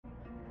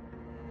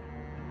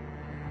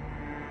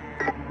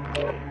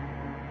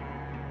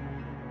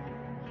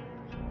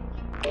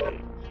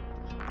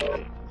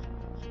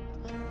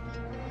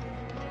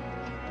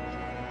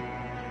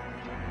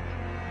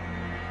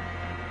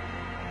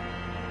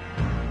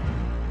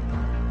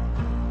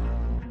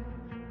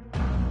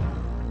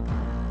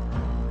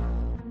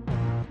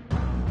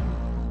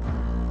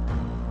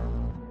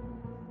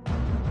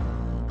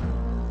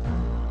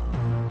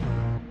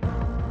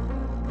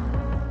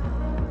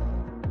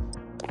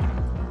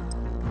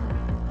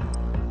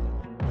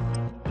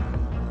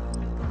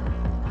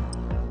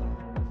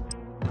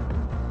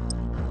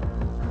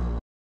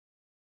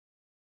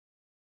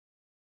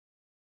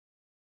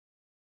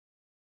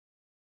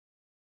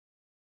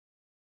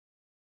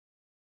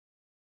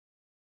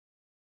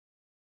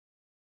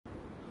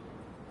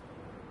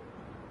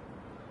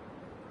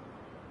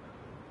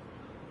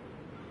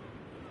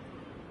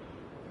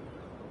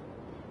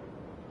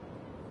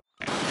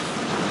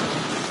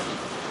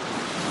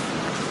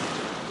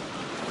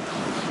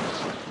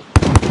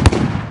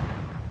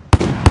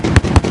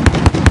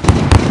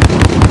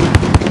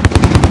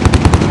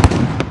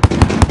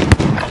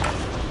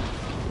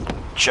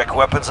Check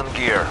weapons and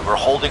gear. We're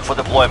holding for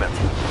deployment.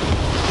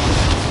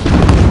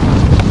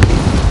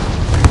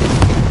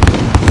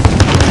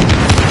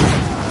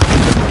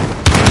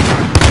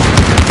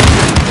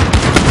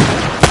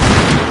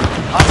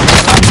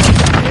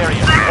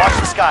 Area. Watch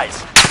the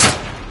skies.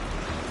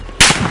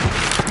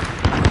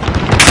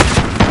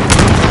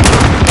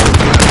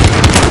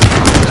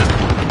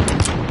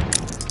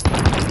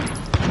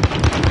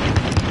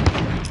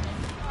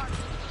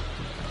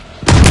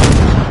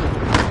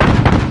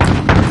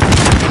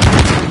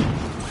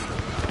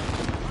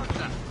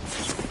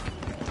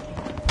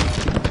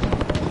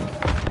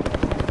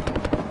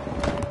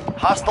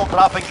 Hostile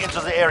dropping into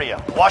the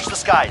area. Watch the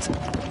skies.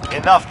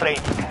 Enough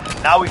training.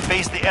 Now we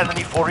face the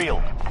enemy for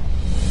real.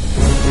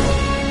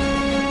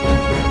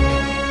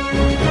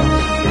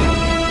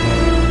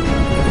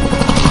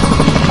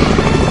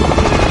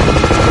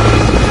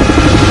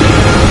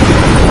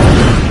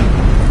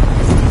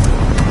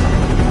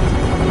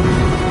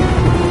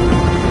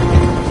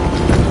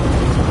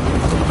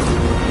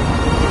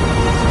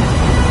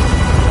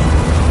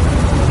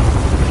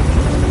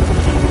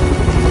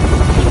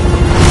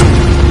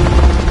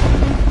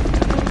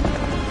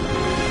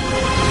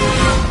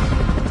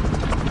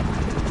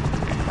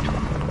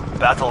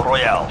 Battle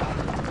Royale.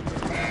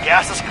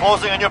 Gas is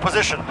closing on your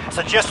position.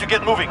 Suggest you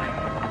get moving.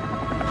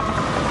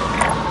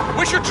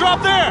 We should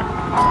drop there!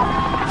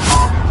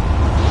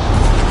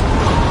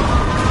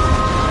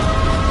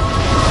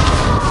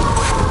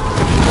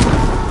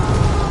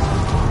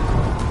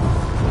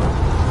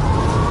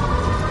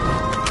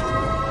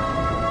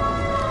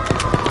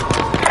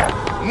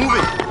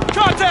 Moving!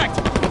 Contact!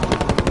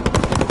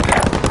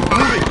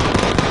 Moving!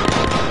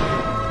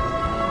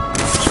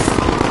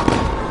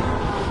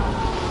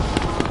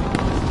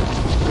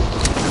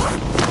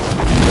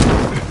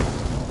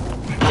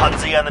 Hunt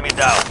the enemy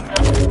down.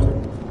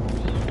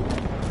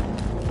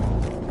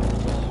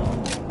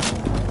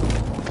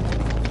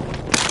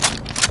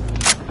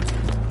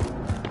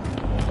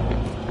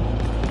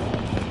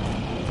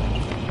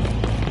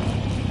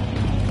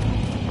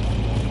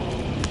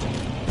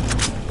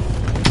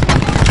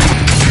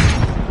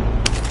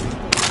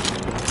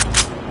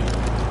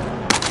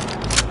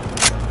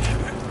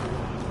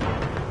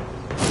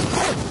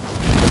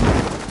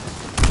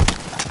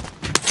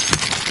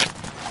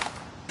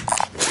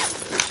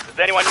 Does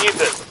anyone need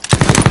this?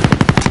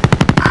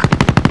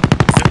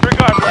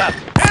 Disregard that.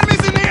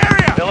 Enemies in the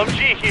area!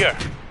 LMG here.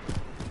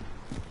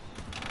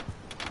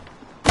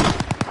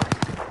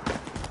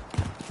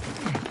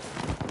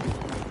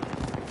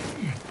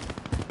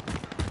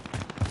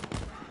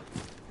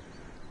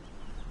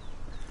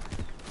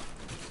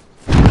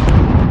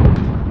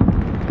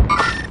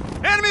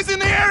 Enemies in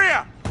the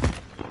area!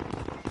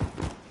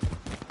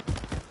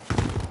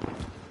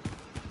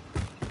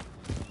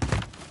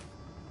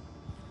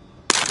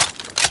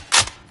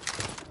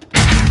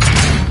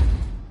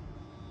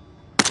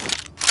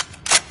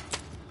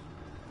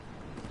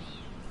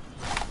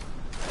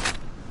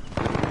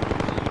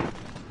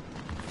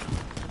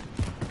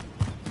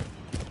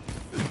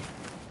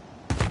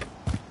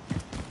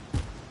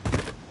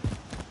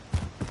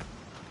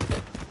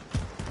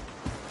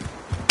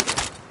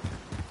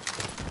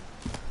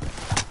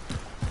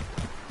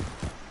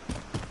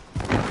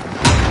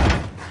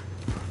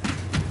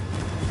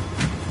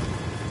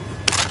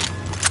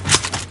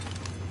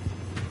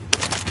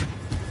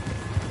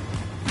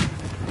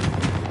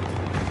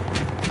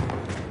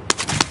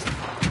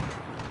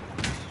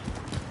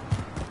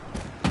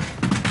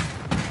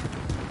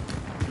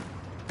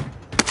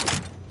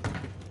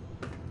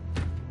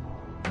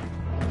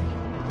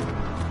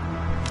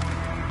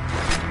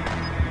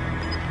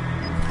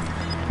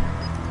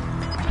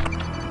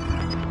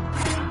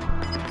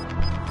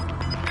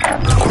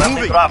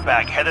 Friendly drop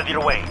back headed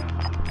your way.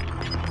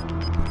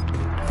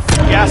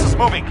 Gas is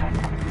moving.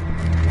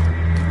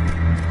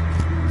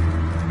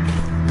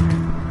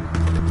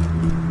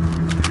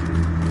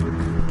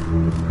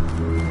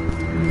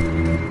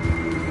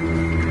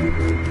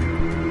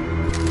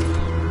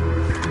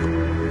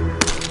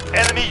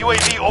 Enemy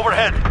UAV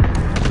overhead.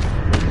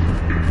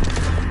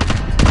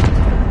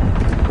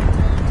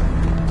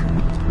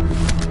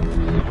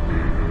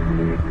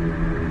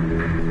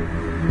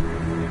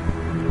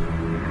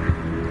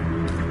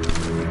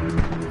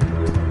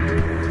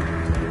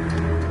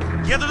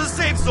 Get to the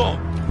safe zone!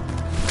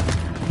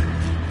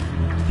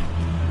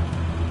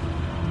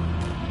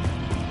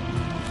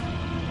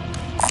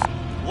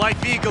 Light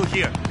vehicle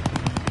here.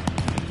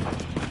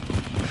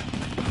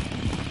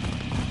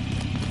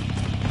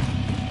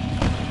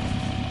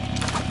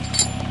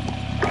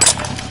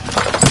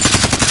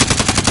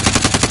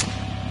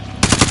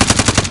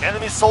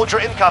 Enemy soldier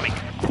incoming.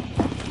 Get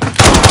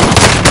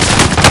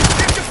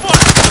your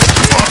fire!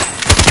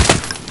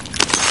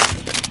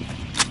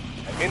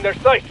 In their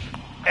sights.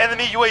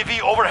 Enemy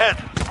UAV overhead.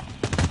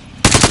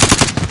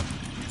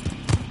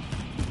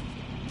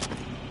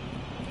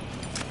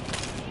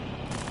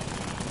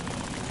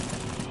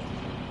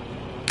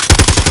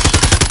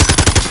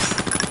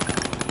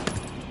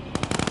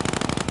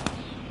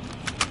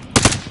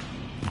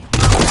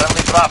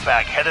 Friendly drop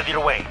back headed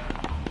your way.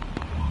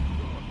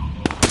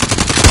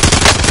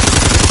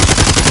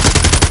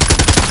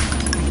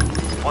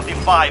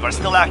 N95 are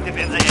still active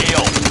in the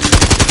AO.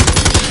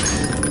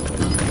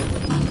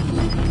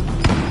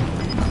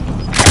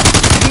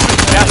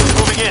 Gas is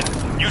moving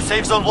in. New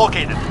safe zone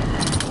located.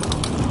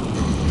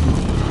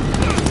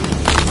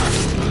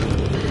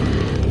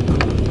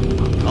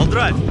 I'll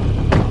drive.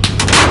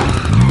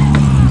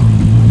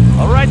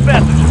 All right,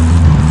 passengers.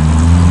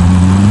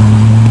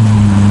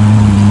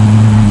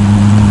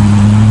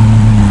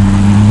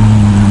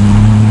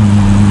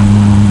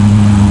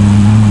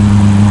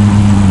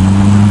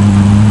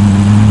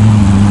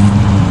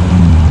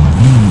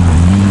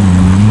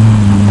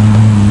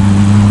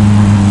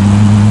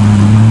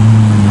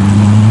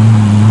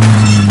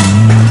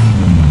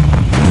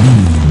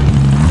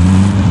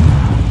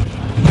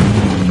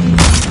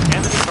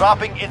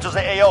 Dropping into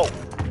the AO.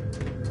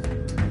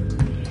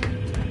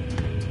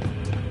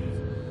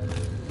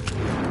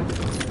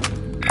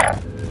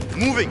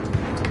 Moving.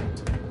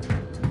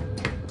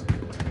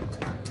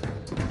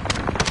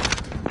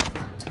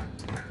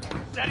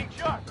 Setting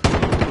charge.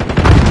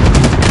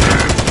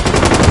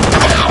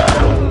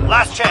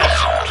 Last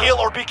chance. Kill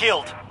or be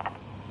killed.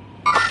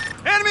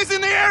 Enemies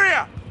in the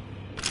area!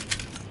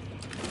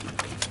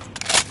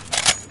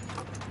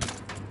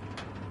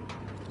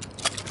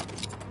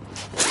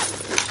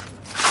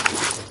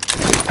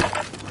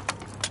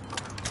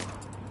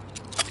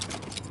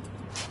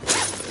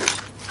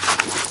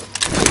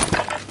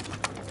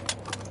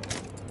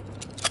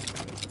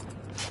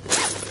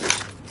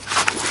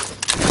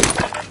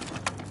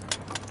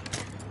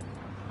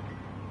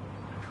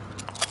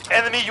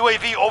 Enemy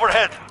UAV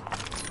overhead.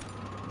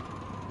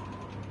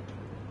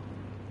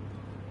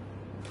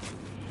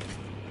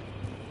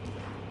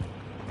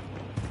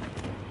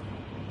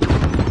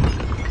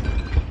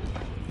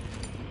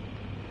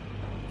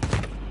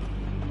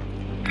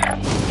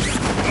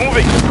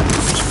 Moving.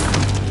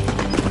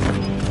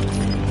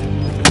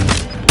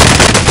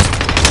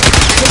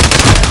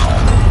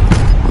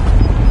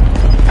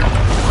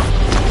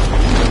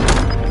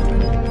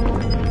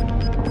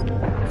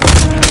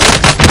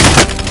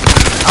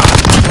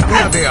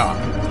 There they are.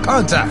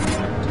 Contact.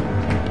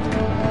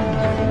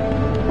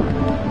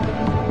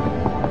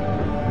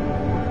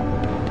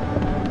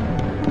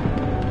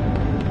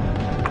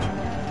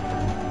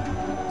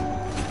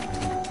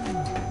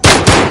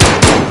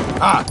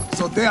 Ah,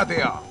 so there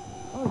they are.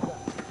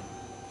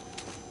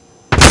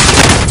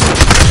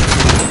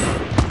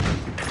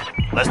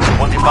 Less than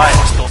 25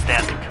 are still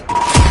standing.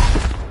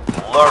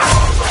 Learn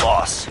from the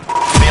loss.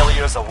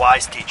 Failure is a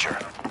wise teacher.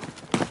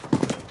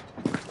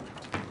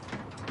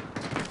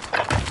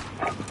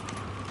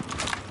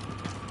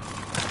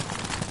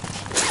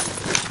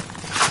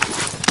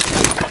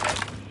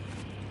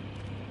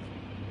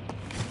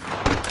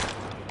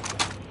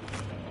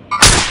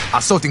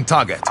 Assaulting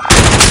target.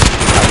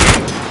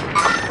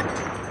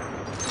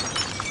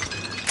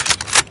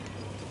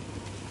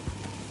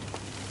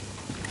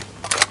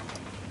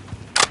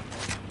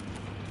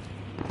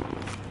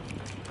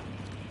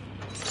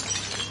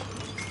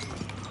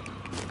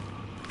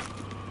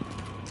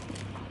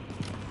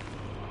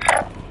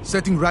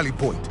 Setting rally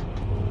point.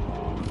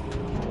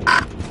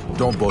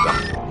 Don't bother.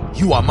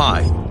 You are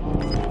mine.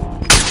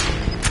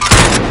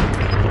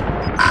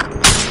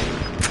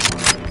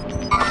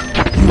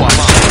 You are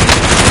mine.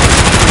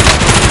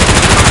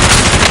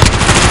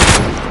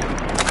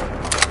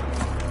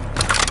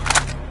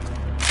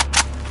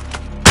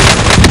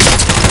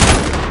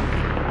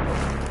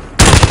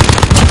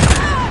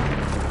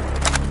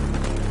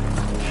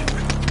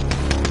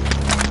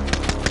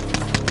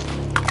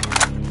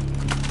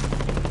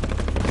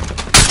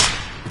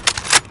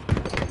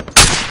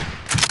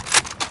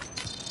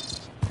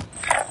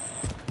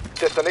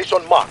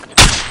 Destination marked.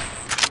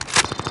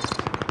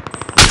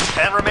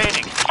 10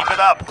 remaining. Keep it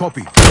up.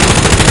 Copy.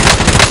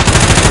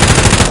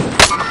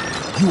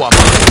 You are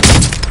mine.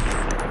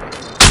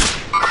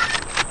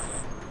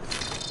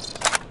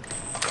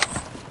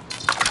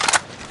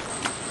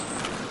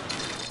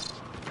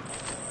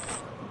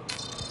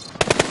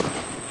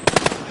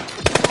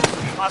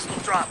 Hostile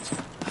dropped.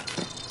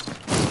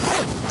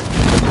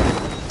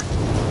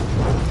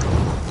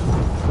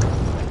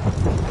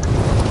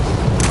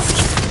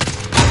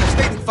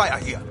 Sustaining fire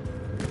here.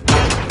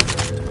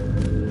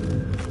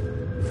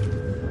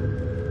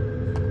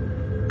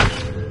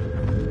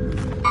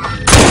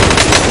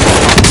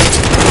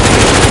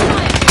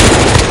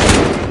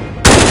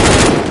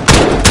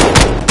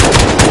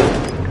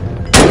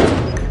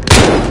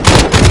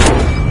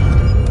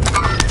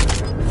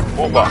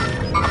 Move up.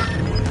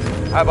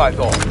 Have eyes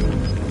on.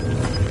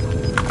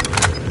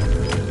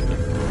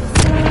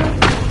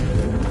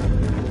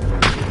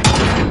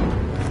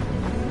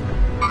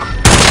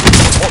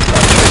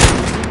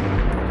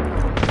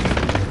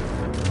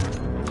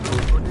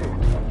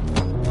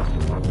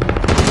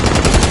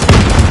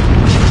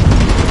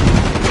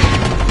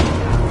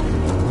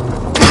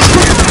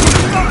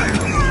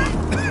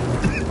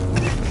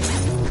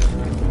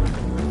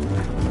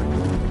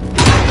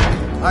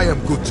 I am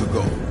good to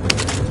go.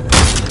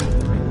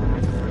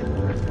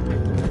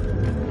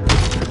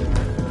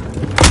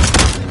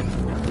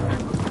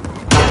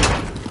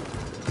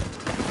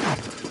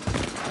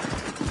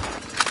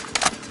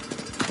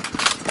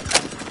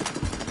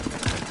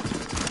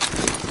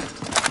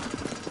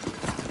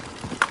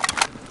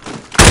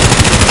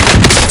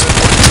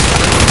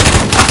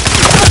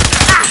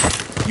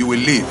 will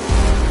live.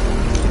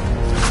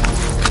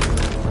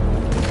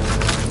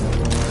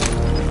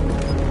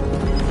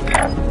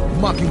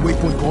 Marking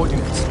waypoint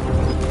coordinates.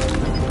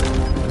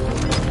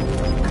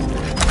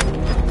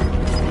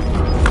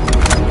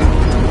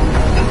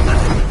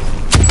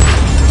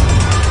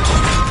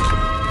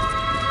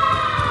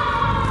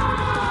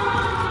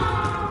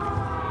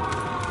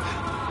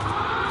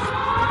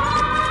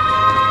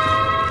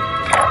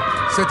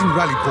 Setting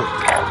rally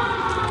point.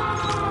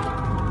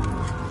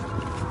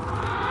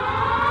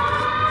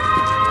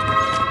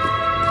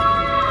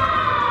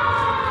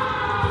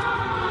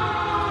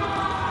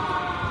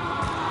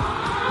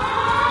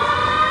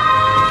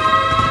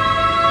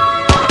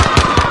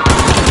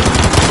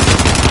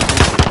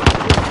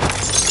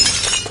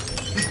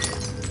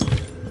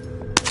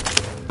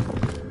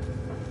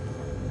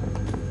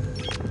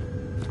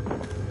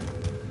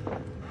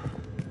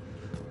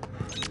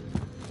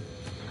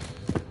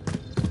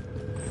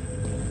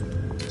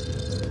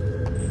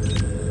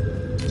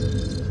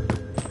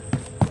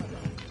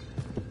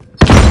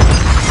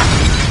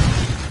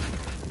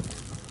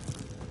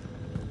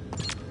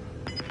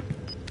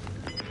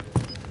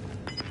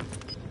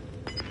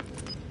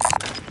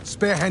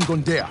 Spare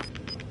handgun there.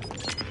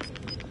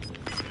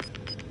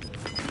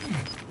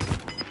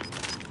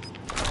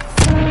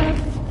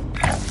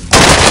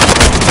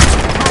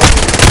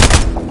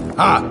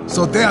 Ah,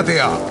 so there they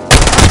are.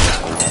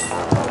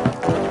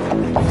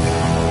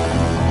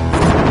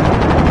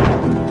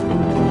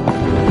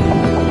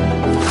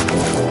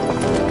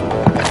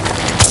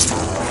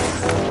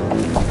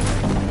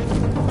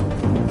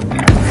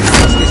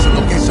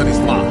 Location is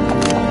marked.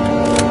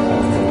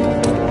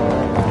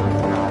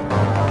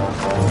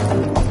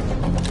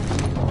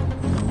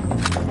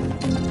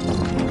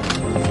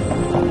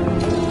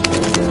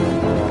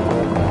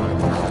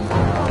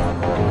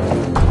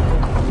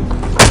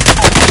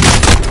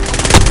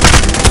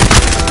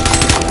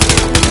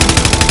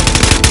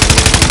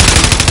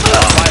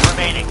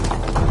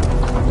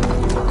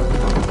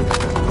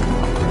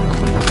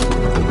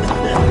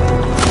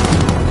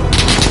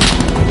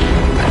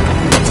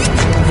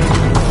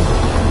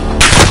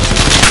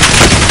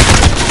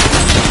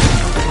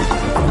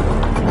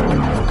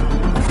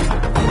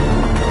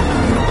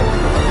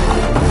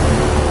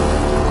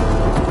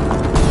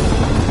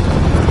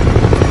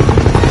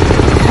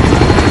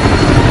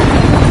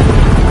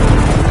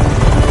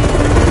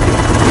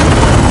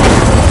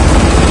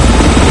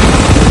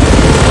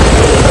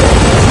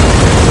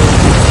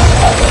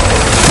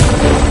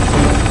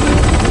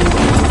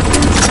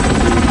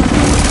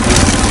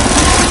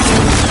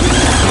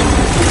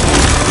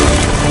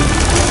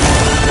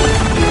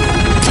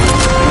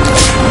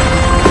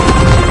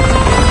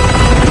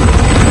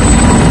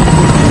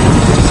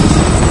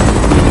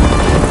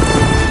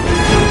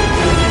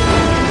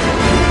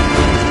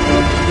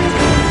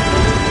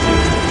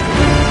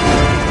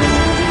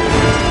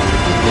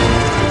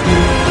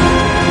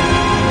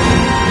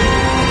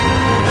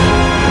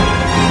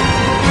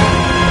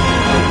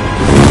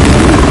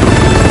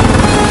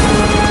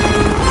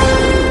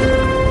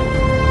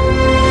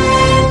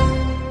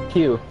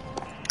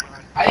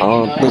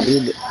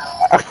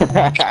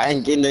 I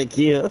ain't getting that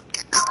kill.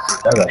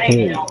 That's a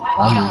hit.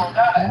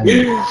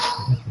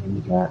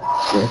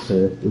 Yes,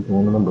 sir. It's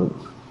one of the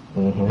books.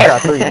 I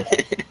got 3.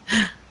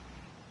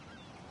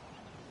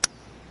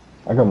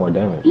 I got more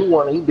damage. You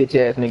one of you bitch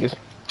ass niggas.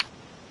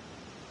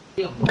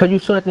 Cause you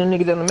shot them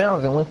niggas in the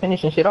mountains and went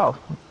finishing shit off.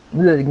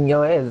 You let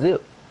your ass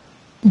zip.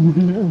 I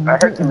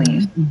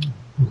Hercules.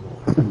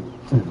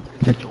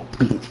 Get your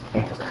bitch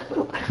ass.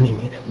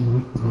 Nigga.